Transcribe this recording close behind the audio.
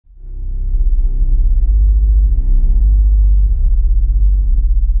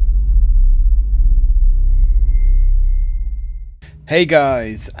Hey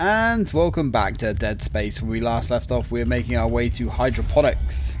guys, and welcome back to Dead Space. When we last left off, we were making our way to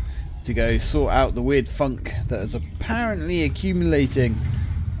hydroponics to go sort out the weird funk that is apparently accumulating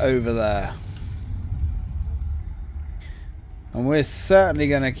over there. And we're certainly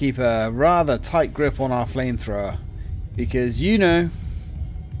going to keep a rather tight grip on our flamethrower, because you know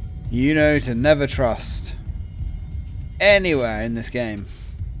to never trust anywhere in this game.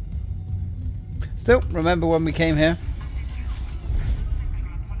 Still, remember when we came here?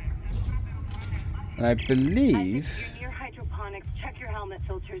 And I believe... You're near hydroponics. Check your helmet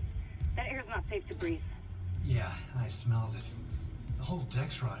filters. That air's not safe to breathe. Yeah, I smelled it. The whole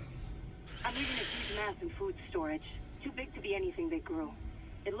deck's rotting. I'm reading a huge mass in food storage. Too big to be anything they grew.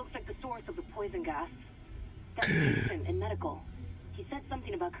 It looks like the source of the poison gas. That's Vincent in medical. He said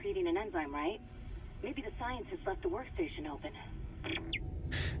something about creating an enzyme, right? Maybe the scientist left the workstation open.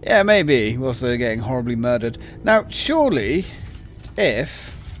 Yeah, maybe. Whilst they're getting horribly murdered. Now, surely,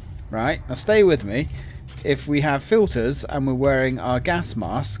 if... Right, now stay with me. If we have filters and we're wearing our gas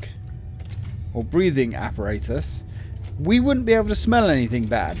mask or breathing apparatus, we wouldn't be able to smell anything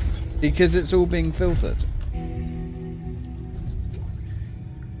bad because it's all being filtered.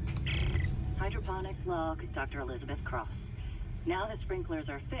 Hydroponics log, Dr. Elizabeth Cross. Now the sprinklers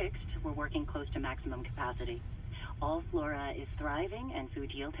are fixed, we're working close to maximum capacity. All flora is thriving and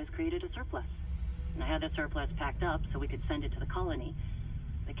food yield has created a surplus. And I had the surplus packed up so we could send it to the colony.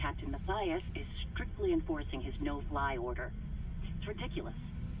 The Captain Matthias is strictly enforcing his no-fly order. It's ridiculous.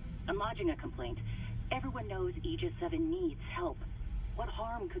 I'm lodging a complaint. Everyone knows Aegis 7 needs help. What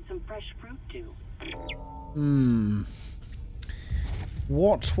harm could some fresh fruit do?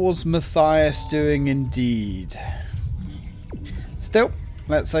 What was Matthias doing indeed? Still,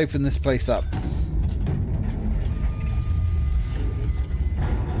 let's open this place up.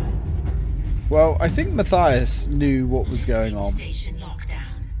 Well, I think Matthias knew what was going on.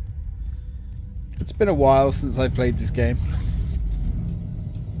 It's been a while since I played this game.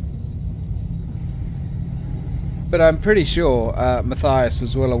 But I'm pretty sure Matthias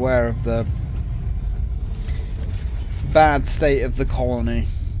was well aware of the bad state of the colony.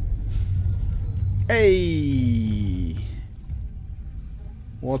 Hey!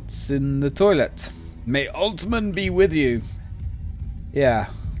 What's in the toilet? May Altman be with you. Yeah,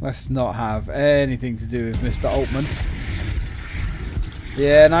 let's not have anything to do with Mr. Altman.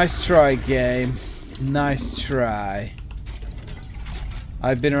 Yeah, nice try, game. Nice try.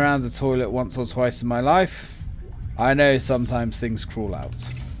 I've been around the toilet once or twice in my life. I know sometimes things crawl out.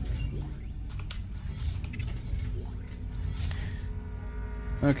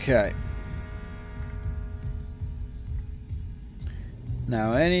 Okay.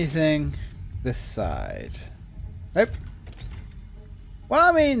 Now anything this side. Nope. Well,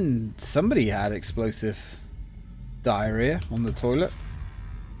 I mean, somebody had explosive diarrhea on the toilet.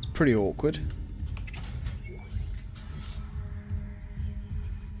 It's pretty awkward.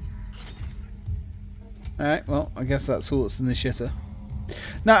 Alright, well, I guess that's all that's in the shitter.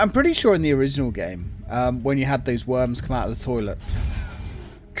 Now, I'm pretty sure in the original game, when you had those worms come out of the toilet,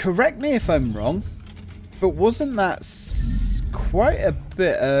 correct me if I'm wrong, but wasn't that quite a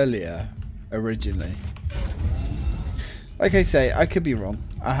bit earlier originally? Like I say, I could be wrong.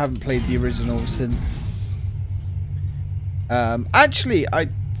 I haven't played the original since... actually,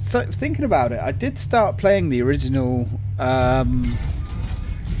 thinking about it, I did start playing the original...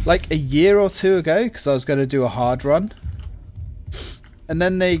 like a year or two ago, because I was going to do a hard run, and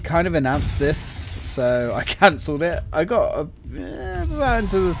then they kind of announced this, so I cancelled it. I got about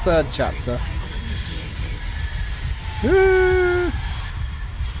into the third chapter.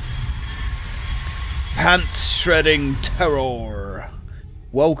 Pants shredding terror.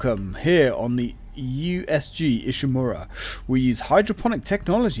 Welcome here on the USG Ishimura. We use hydroponic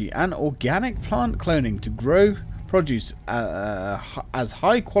technology and organic plant cloning to grow produce as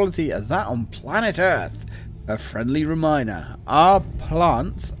high quality as that on planet Earth. A friendly reminder, our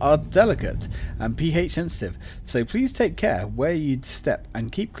plants are delicate and pH sensitive, so please take care where you step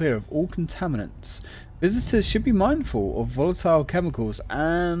and keep clear of all contaminants. Visitors should be mindful of volatile chemicals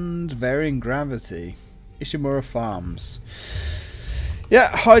and varying gravity. Ishimura Farms. Yeah,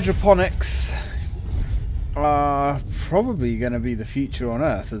 hydroponics are probably going to be the future on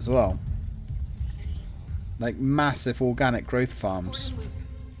Earth as well. Like massive organic growth farms.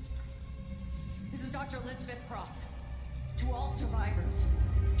 This is Dr. Elizabeth Cross. To all survivors,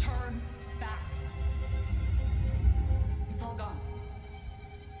 turn back. It's all gone.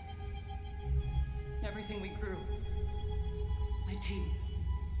 Everything we grew. My team.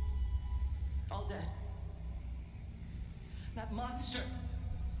 All dead. That monster.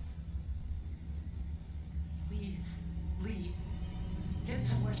 Please leave get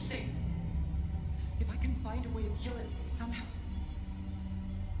somewhere safe. If I can find a way to kill it somehow.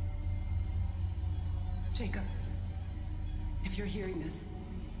 Jacob, if you're hearing this,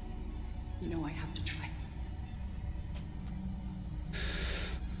 you know I have to try.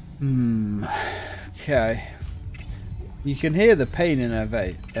 Okay. You can hear the pain in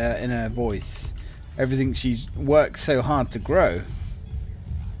her voice. Everything she's worked so hard to grow.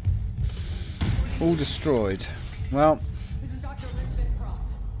 All destroyed. Well, This is Dr. Elizabeth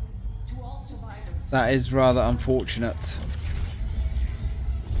Cross. To all survivors. that is rather unfortunate.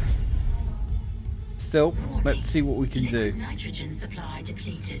 Still, let's see what we can do. Nitrogen supply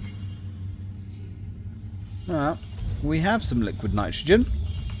depleted. We have some liquid nitrogen.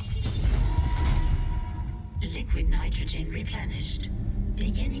 Liquid nitrogen replenished.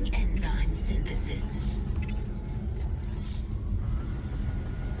 Beginning enzyme synthesis.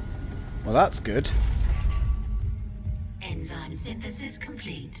 Well, that's good. Enzyme synthesis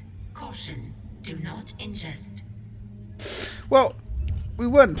complete. Caution, do not ingest. Well, we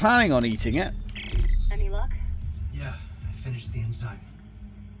weren't planning on eating it. Any luck? Yeah, I finished the enzyme.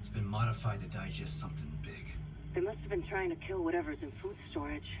 It's been modified to digest something big. They must have been trying to kill whatever's in food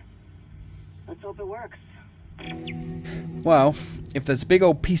storage. Let's hope it works. Well, if there's a big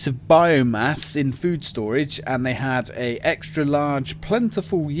old piece of biomass in food storage and they had a extra large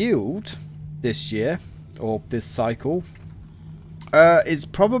plentiful yield this year, or this cycle, it's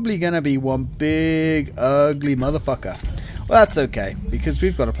probably going to be one big ugly motherfucker. Well, that's okay, because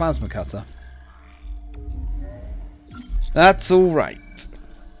we've got a plasma cutter. That's alright.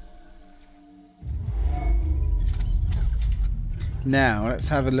 Now, let's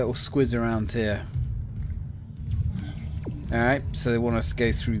have a little squiz around here. Alright, so they want us to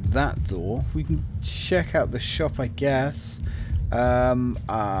go through that door. We can check out the shop, I guess.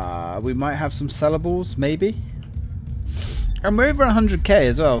 We might have some sellables, maybe. And we're over 100k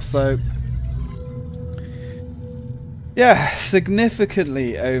as well, so... yeah,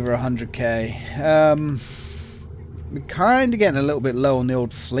 significantly over 100k. We're kind of getting a little bit low on the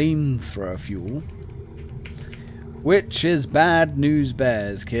old flamethrower fuel. Which is bad news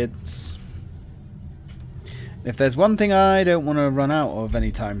bears, kids. If there's one thing I don't want to run out of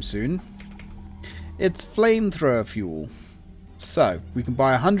anytime soon, it's flamethrower fuel. So, we can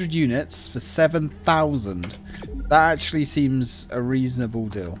buy 100 units for 7,000. That actually seems a reasonable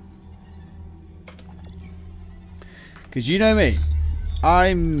deal. Because you know me,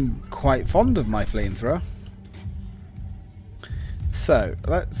 I'm quite fond of my flamethrower. So,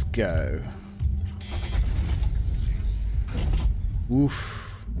 let's go. Oof.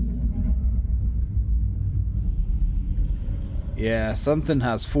 Yeah, something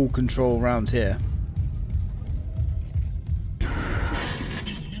has full control around here. No.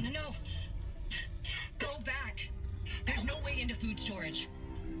 Go back. There's no way into food storage.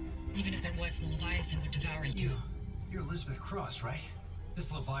 Even if there was, the Leviathan would devour you. You're Elizabeth Cross, right?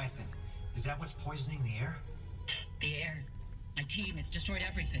 This Leviathan, is that what's poisoning the air? The air. My team has destroyed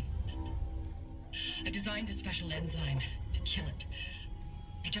everything. I designed a special enzyme to kill it.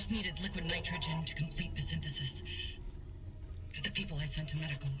 I just needed liquid nitrogen to complete the synthesis. But the people I sent to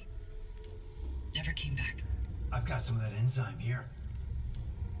medical never came back. I've got some of that enzyme here.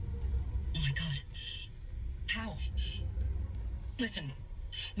 Oh my god. How? Listen,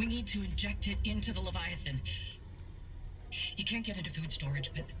 we need to inject it into the Leviathan. You can't get into food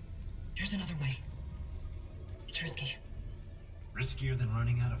storage, but there's another way. It's risky. Riskier than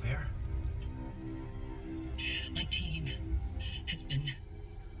running out of air? My team has been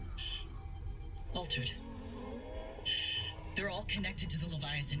altered. They're all connected to the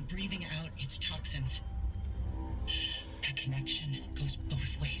Leviathan, breathing out its toxins. That connection goes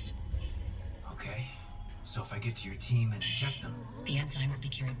both ways. Okay, so if I get to your team and inject them... The enzyme will be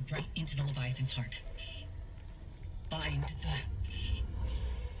carried right into the Leviathan's heart. Bind the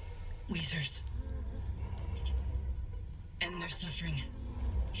Weezers. End their suffering.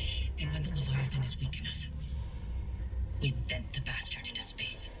 And when the Leviathan is weak enough, we vent the bastard into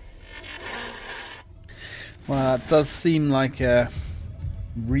space. Well, that does seem like a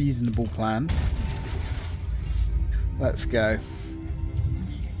reasonable plan. Let's go.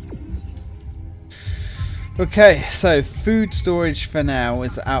 Okay, so food storage for now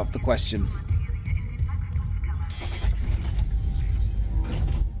is out of the question.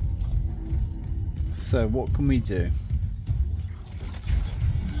 So what can we do?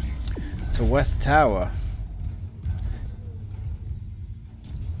 To West Tower.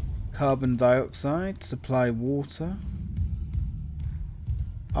 Carbon dioxide, supply water.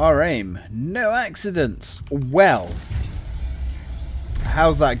 Our aim, no accidents. Well,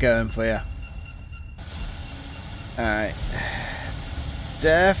 how's that going for you? Alright.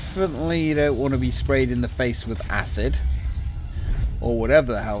 definitely don't want to be sprayed in the face with acid. Or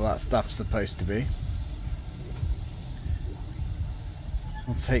whatever the hell that stuff's supposed to be.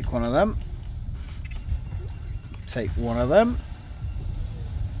 I'll take one of them. Take one of them.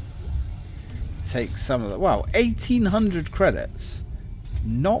 Take some of them. Wow, 1,800 credits.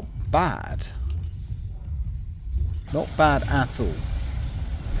 Not bad. Not bad at all.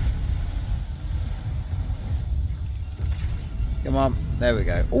 Come on. There we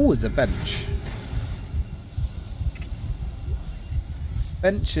go. Oh, it's a bench.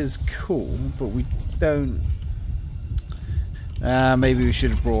 Bench is cool, but we don't... maybe we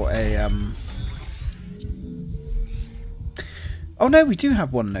should have brought a... Oh no, we do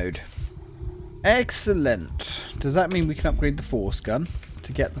have one node. Excellent. Does that mean we can upgrade the force gun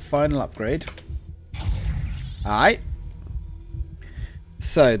to get the final upgrade? Alright.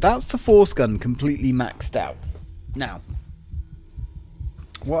 So, that's the force gun completely maxed out. Now,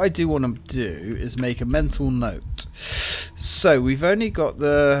 what I do want to do is make a mental note. So, we've only got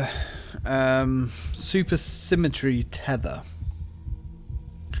the super symmetry tether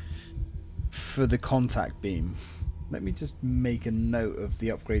for the contact beam. Let me just make a note of the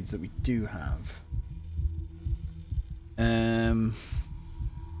upgrades that we do have.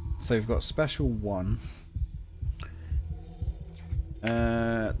 So we've got special 1.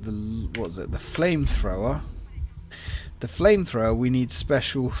 What was it? The flamethrower. The flamethrower we need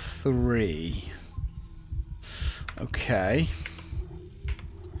special 3. Okay.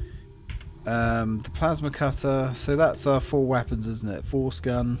 The plasma cutter. So that's our 4 weapons, isn't it? Force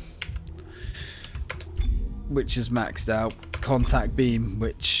gun, which is maxed out. Contact beam,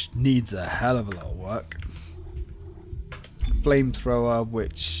 which needs a hell of a lot of work. Flamethrower,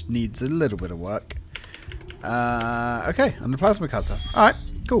 which needs a little bit of work. Okay, and the plasma cutter. Alright,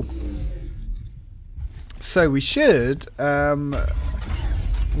 cool. So we should,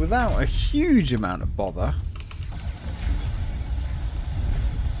 without a huge amount of bother...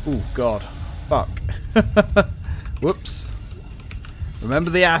 Oh, God. Fuck. Whoops.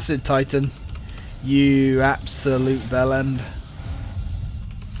 Remember the acid, Titan. You absolute bellend.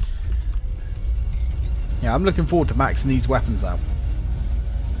 Yeah, I'm looking forward to maxing these weapons out.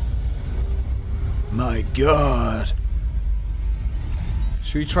 My God.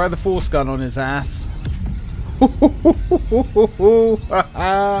 Should we try the force gun on his ass?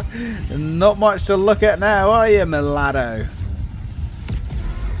 Not much to look at now, are you, mulatto?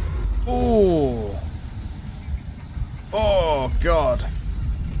 Oh. Oh, God.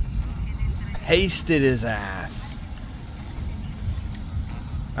 Pasted his ass.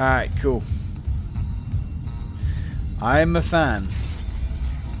 Alright, cool. I'm a fan.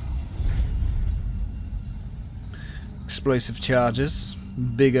 Explosive charges.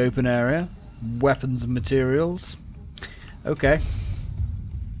 Big open area. Weapons and materials. Okay.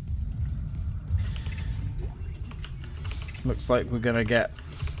 Looks like we're gonna get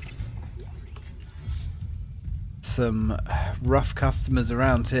some rough customers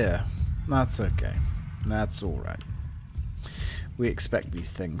around here. That's okay. That's alright. We expect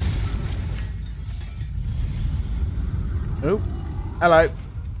these things. Oh, hello.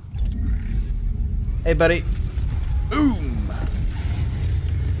 Hey, buddy. Boom!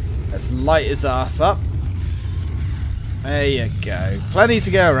 Let's light his ass up. There you go. Plenty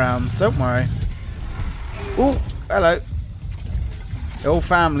to go around. Don't worry. Oh, hello. The whole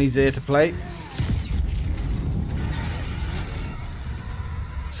family's here to play.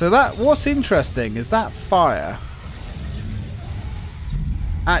 So that, what's interesting is that fire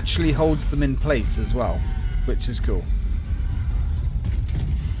actually holds them in place as well, which is cool.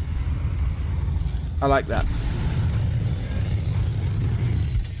 I like that.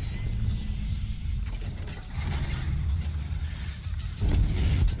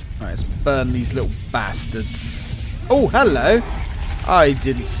 Alright, let's burn these little bastards. Oh, hello! I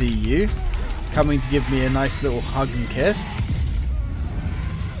didn't see you. Coming to give me a nice little hug and kiss.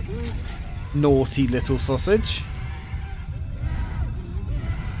 Naughty little sausage.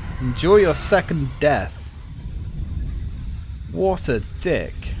 Enjoy your second death. What a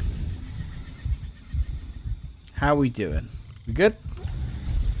dick. How we doing? We good?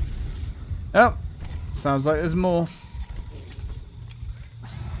 Oh, sounds like there's more.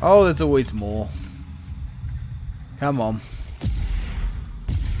 Oh, there's always more. Come on.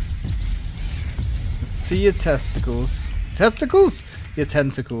 Let's see your testicles. Testicles? Your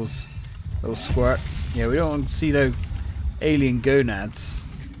tentacles. Little squirt. Yeah, we don't want to see no alien gonads.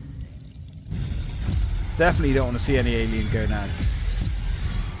 Definitely don't want to see any alien gonads.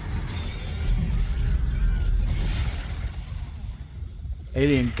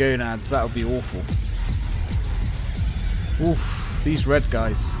 Alien gonads, that would be awful. Oof. these red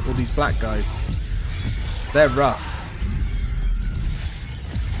guys, or these black guys, they're rough.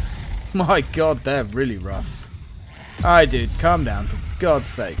 My god, they're really rough. Alright dude, calm down, for God's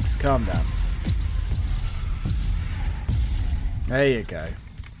sakes, calm down. There you go.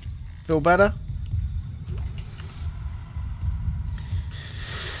 Feel better?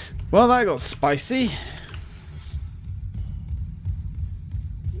 Well, that got spicy.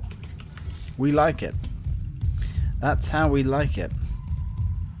 We like it. That's how we like it.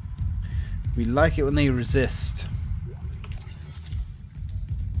 We like it when they resist.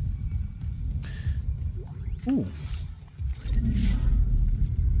 Ooh.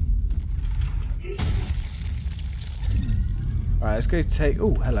 Alright, let's go take...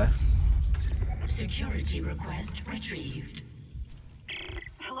 Oh, hello. Security request retrieved.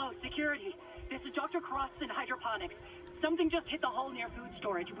 Hello, security. This is Dr. Cross in hydroponics. Something just hit the hull near food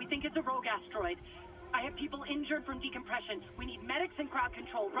storage. We think it's a rogue asteroid. I have people injured from decompression. We need medics and crowd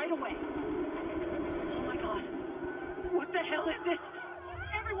control right away. Oh my god. What the hell is this?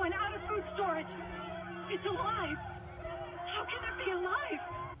 Everyone out of food storage. It's alive. How can it be alive?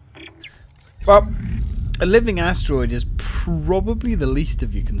 Well, a living asteroid is probably the least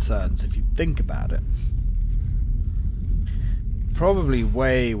of your concerns if you think about it. Probably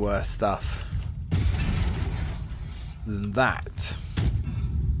way worse stuff than that.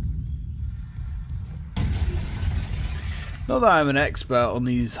 Not that I'm an expert on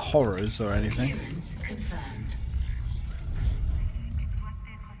these horrors or anything.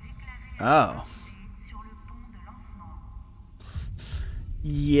 Oh.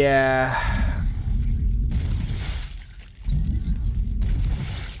 Yeah.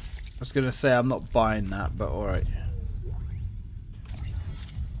 I was going to say I'm not buying that, but alright.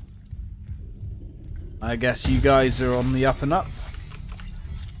 I guess you guys are on the up and up.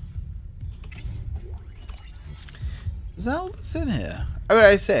 Is that all that's in here? I mean,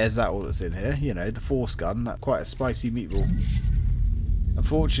 I say, is that all that's in here? You know, the force gun, that quite a spicy meatball.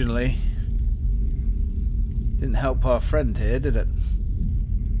 Unfortunately, didn't help our friend here, did it?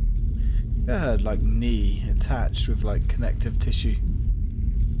 I heard like knee attached with like connective tissue.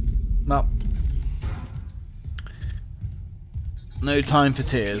 No. No time for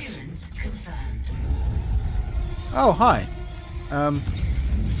tears. Oh, hi.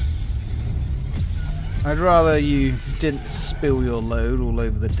 I'd rather you didn't spill your load all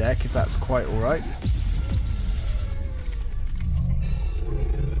over the deck, if that's quite alright.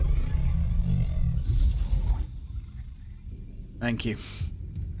 Thank you.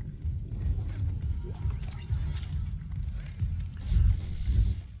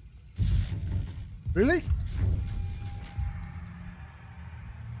 Really?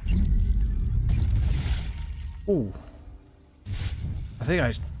 Ooh. I think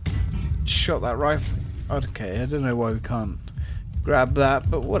I shot that rifle. Okay, I don't know why we can't grab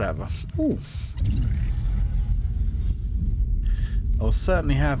that, but whatever. Ooh. I'll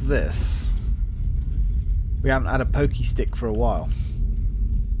certainly have this. We haven't had a pokey stick for a while.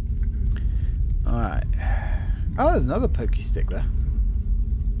 Alright. Oh, there's another pokey stick there.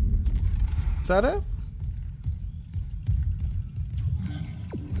 Is that it?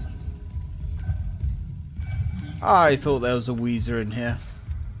 I thought there was a Weezer in here.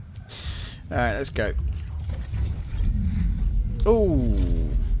 Alright, let's go. Ooh.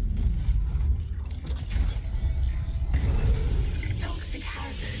 Toxic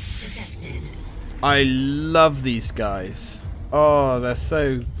hazard detected. I love these guys. Oh, they're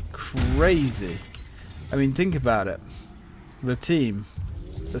so crazy. I mean, think about it. The team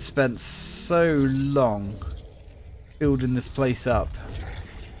that spent so long building this place up.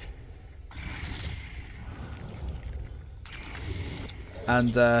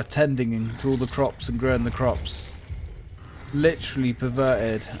 And tending to all the crops and growing the crops. Literally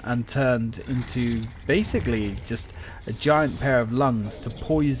perverted and turned into basically just a giant pair of lungs to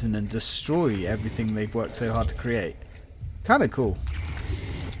poison and destroy everything they've worked so hard to create. Kind of cool.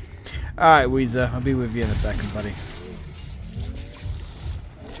 Alright, Weezer, I'll be with you in a second, buddy.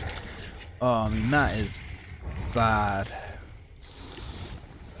 Oh, I mean, that is bad.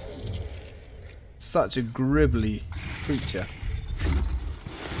 Such a gribbly creature.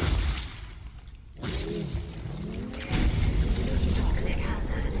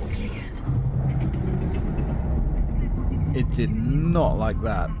 It did not like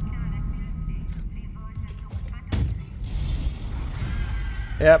that.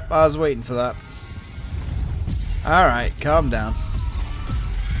 Yep, I was waiting for that. Alright, calm down.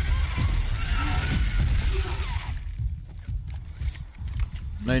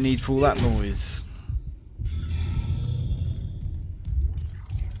 No need for all that noise.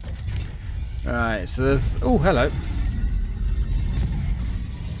 Alright, so there's... Oh, hello.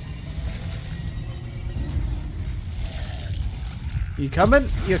 You coming?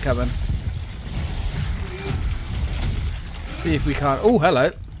 You're coming. See if we can't... Oh,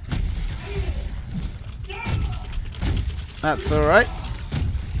 hello. That's alright.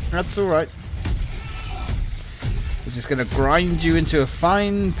 That's alright. We're just going to grind you into a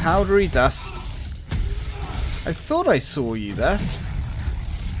fine powdery dust. I thought I saw you there.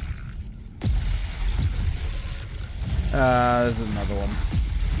 There's another one.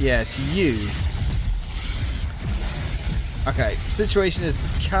 Yes, you. Okay, situation is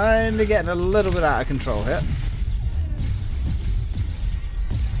kind of getting a little bit out of control here.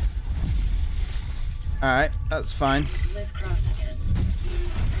 Alright, that's fine.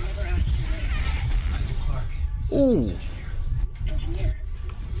 Ooh. Engineer.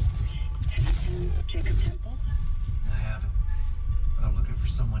 Have you seen Jacob Temple? I haven't, but I'm looking for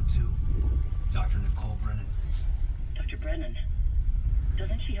someone too. Dr. Nicole Brennan. Dr. Brennan.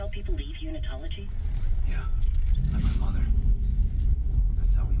 Doesn't she help people leave unitology? Yeah, like my mother.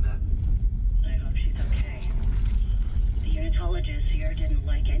 That's how we met. I hope she's okay. The unitologists here didn't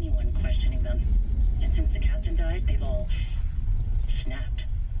like anyone questioning them. And since the captain died, they've all snapped.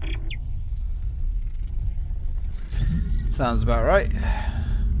 Sounds about right.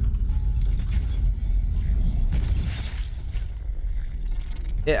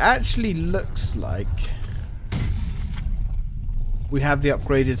 It actually looks like we have the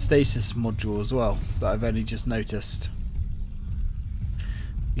upgraded stasis module as well that I've only just noticed.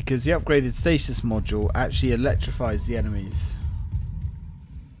 Because the upgraded stasis module actually electrifies the enemies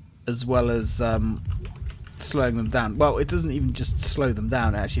as well as slowing them down. Well, it doesn't even just slow them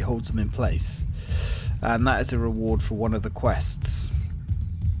down, it actually holds them in place. And that is a reward for one of the quests.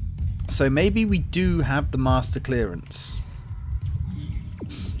 So maybe we do have the master clearance.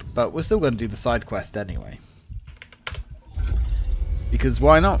 But we're still going to do the side quest anyway. Because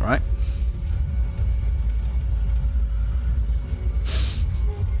why not, right?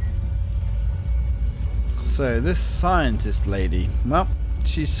 So this scientist lady, well,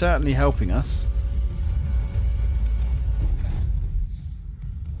 she's certainly helping us.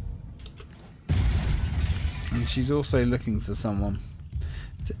 And she's also looking for someone.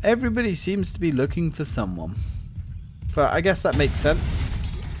 So everybody seems to be looking for someone. But I guess that makes sense,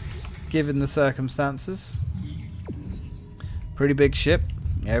 given the circumstances. Pretty big ship.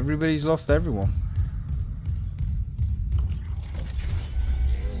 Everybody's lost everyone.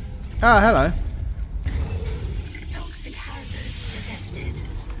 Ah, hello. Toxic hazard detected.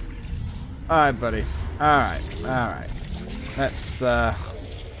 Alright, buddy. Alright, alright. Let's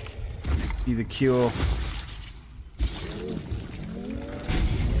be the cure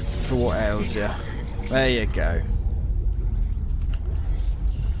for what ails you. There you go.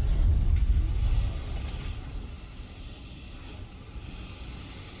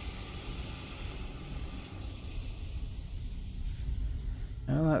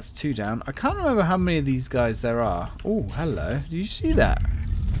 Well, that's 2 down. I can't remember how many of these guys there are. Oh, hello. Do you see that?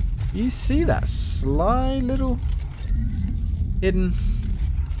 You see that sly little hidden...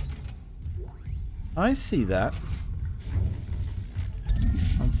 I see that.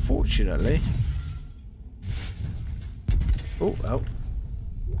 Unfortunately. Oh, oh.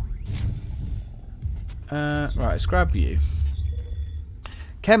 Right, let's grab you.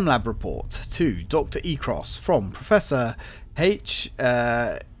 Chem lab report to Dr. E-Cross from Professor H.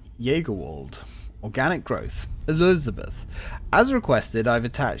 Jagerwald. Organic growth. Elizabeth. As requested, I've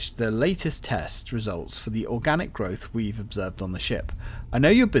attached the latest test results for the organic growth we've observed on the ship. I know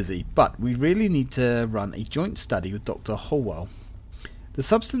you're busy, but we really need to run a joint study with Dr. Holwell. The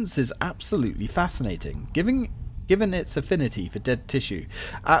substance is absolutely fascinating, given its affinity for dead tissue.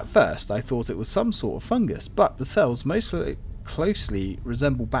 At first, I thought it was some sort of fungus, but the cells mostly closely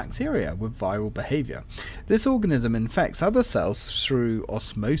resemble bacteria with viral behavior. This organism infects other cells through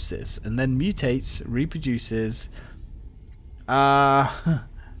osmosis and then mutates, reproduces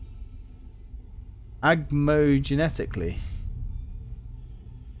agmogenetically.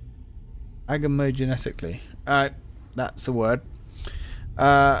 Alright, that's a word.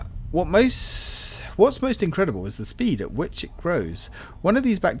 What's most incredible is the speed at which it grows. One of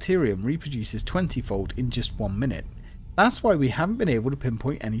these bacterium reproduces 20-fold in just 1 minute. That's why we haven't been able to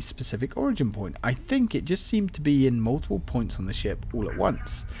pinpoint any specific origin point. I think it just seemed to be in multiple points on the ship all at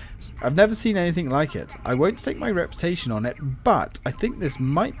once. I've never seen anything like it. I won't stake my reputation on it, but I think this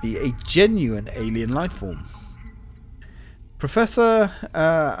might be a genuine alien life form. Professor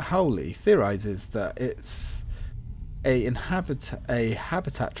Howley theorizes that it's a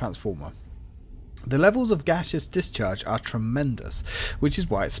habitat transformer. The levels of gaseous discharge are tremendous, which is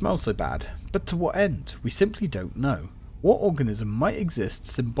why it smells so bad. But to what end? We simply don't know. What organism might exist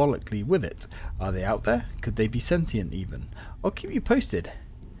symbolically with it? Are they out there? Could they be sentient even? I'll keep you posted.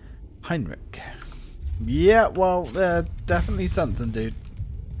 Heinrich. Yeah, well, they're definitely something, dude.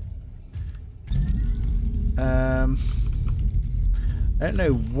 I don't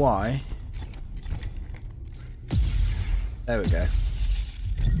know why. There we go.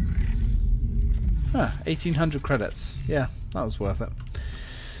 Ah, 1800 credits. Yeah, that was worth it.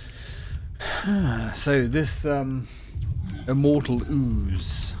 So this immortal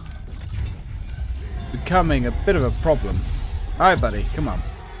ooze becoming a bit of a problem. Alright, buddy, come on.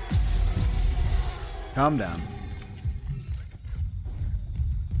 Calm down.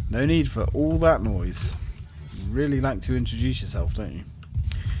 No need for all that noise. You really like to introduce yourself, don't you?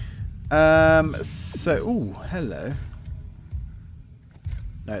 Ooh, hello.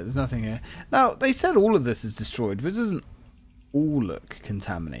 No, there's nothing here. Now, they said all of this is destroyed, but it doesn't all look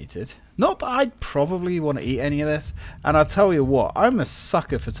contaminated. Not that I'd probably want to eat any of this. And I'll tell you what, I'm a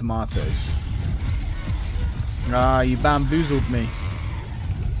sucker for tomatoes. Ah, you bamboozled me.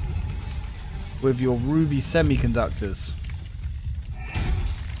 With your ruby semiconductors.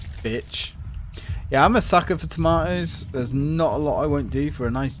 Bitch. Yeah, I'm a sucker for tomatoes. There's not a lot I won't do for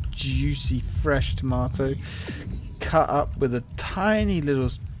a nice, juicy, fresh tomato. Cut up with a tiny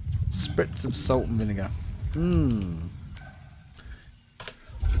little spritz of salt and vinegar. Mmm.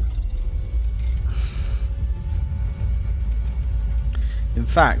 In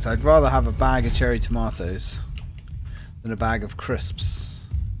fact, I'd rather have a bag of cherry tomatoes than a bag of crisps.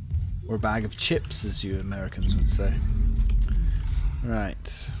 Or a bag of chips, as you Americans would say.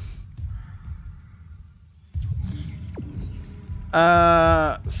 Right.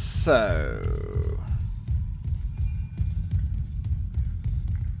 So...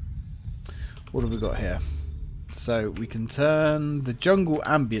 what have we got here? So, we can turn the jungle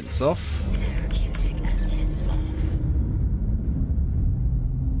ambience off.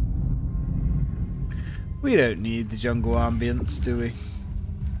 We don't need the jungle ambience, do we?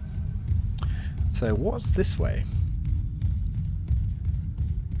 So what's this way?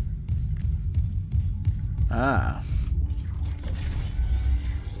 Ah.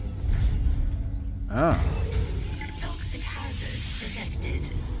 Ah. Toxic hazard detected.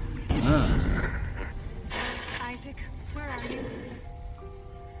 Ah. Isaac, where are you?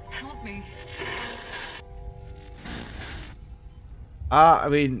 Help me. I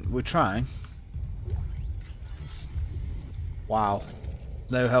mean, we're trying. Wow.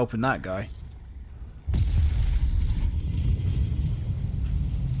 No helping that guy.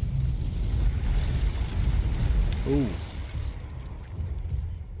 Ooh.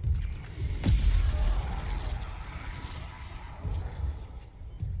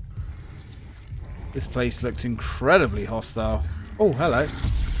 This place looks incredibly hostile. Oh, hello.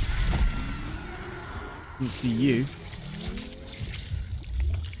 Didn't see you.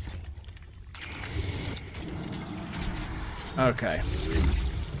 Okay.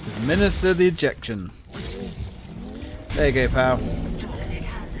 To administer the ejection. There you go, pal.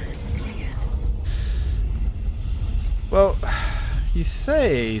 Well, you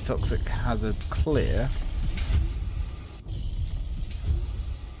say toxic hazard clear.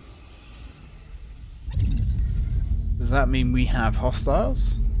 Does that mean we have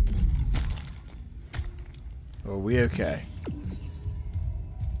hostiles? Or are we okay?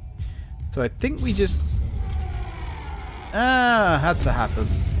 So I think we just... had to happen.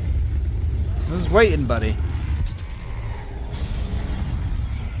 I was waiting, buddy.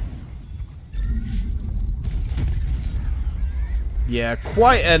 Yeah,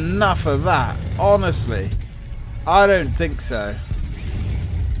 quite enough of that, honestly. I don't think so.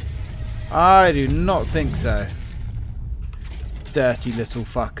 I do not think so. Dirty little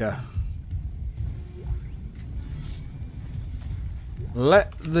fucker.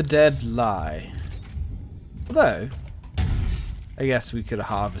 Let the dead lie. Although, I guess we could have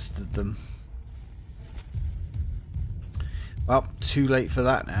harvested them. Well, too late for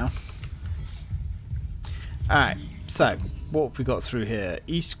that now. Alright, so, what have we got through here?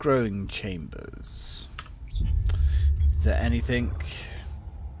 East growing chambers. Is there anything?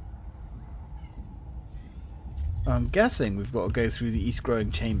 I'm guessing we've got to go through the east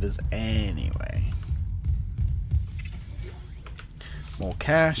growing chambers anyway. More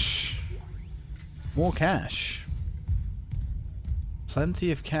cash. More cash.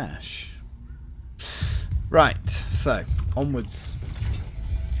 Plenty of cash. Right, so, onwards.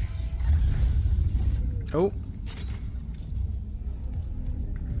 Oh.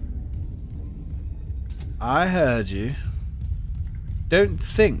 I heard you. Don't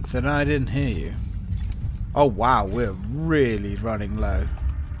think that I didn't hear you. Oh wow, we're really running low.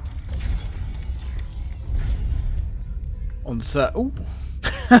 on oh.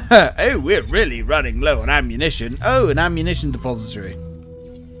 Oh, we're really running low on ammunition. Oh, an ammunition depository.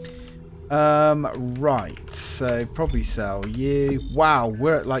 Right, so probably sell you. Wow,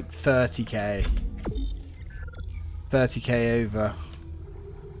 we're at like 30k. 30k over.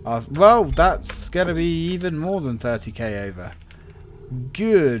 Well, that's gonna be even more than 30k over.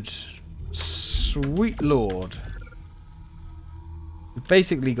 Good. Sweet lord. We've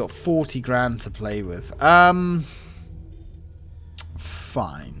basically got 40 grand to play with.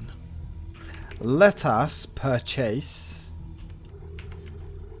 Fine. Let us purchase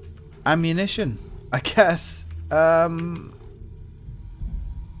ammunition, I guess.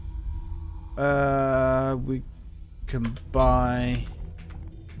 We can buy.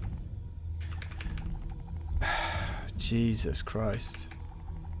 Jesus Christ.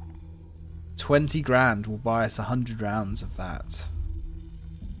 20 grand will buy us 100 rounds of that.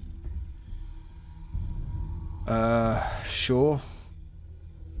 Sure.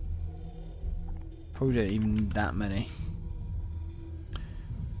 Probably don't even need that many.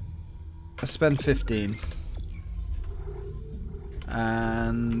 Let's spend 15.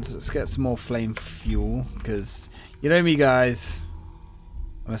 And let's get some more flame fuel, because you know me, guys.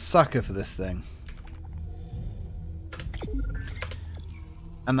 I'm a sucker for this thing.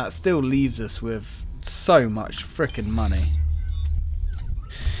 And that still leaves us with so much frickin' money.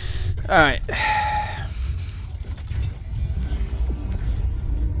 Alright.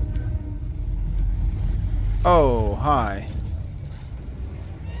 Oh, hi.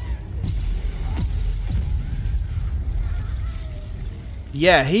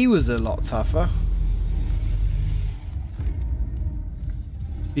 Yeah, he was a lot tougher.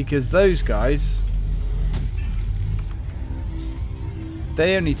 Because those guys,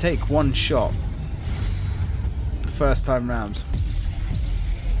 they only take one shot first time round.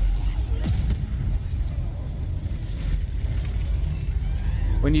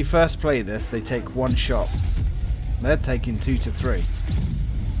 When you first play this, they take one shot. They're taking 2 to 3.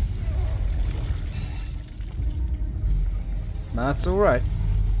 That's alright.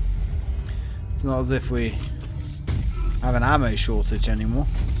 It's not as if we have an ammo shortage anymore.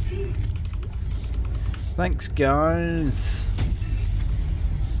 Thanks, guys.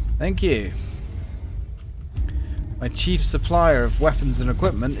 Thank you. My chief supplier of weapons and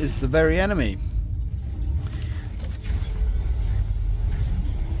equipment is the very enemy.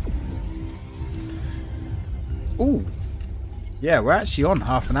 Ooh. Yeah, we're actually on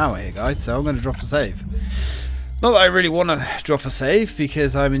half an hour here, guys, so I'm going to drop a save. Not that I really want to drop a save,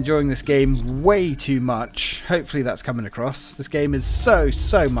 because I'm enjoying this game way too much. Hopefully that's coming across. This game is so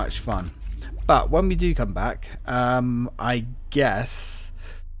much fun. But when we do come back, I guess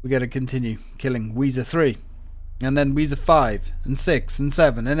we're going to continue killing Weezer 3. And then Weezer 5, and 6, and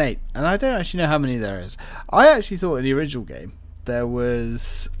 7, and 8. And I don't actually know how many there is. I actually thought in the original game there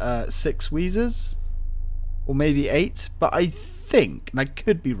was 6 Weezers. Or maybe 8. But I think, and I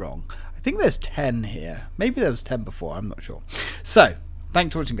could be wrong, I think there's 10 here. Maybe there was 10 before, I'm not sure. So,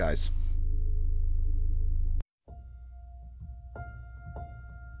 thanks for watching, guys.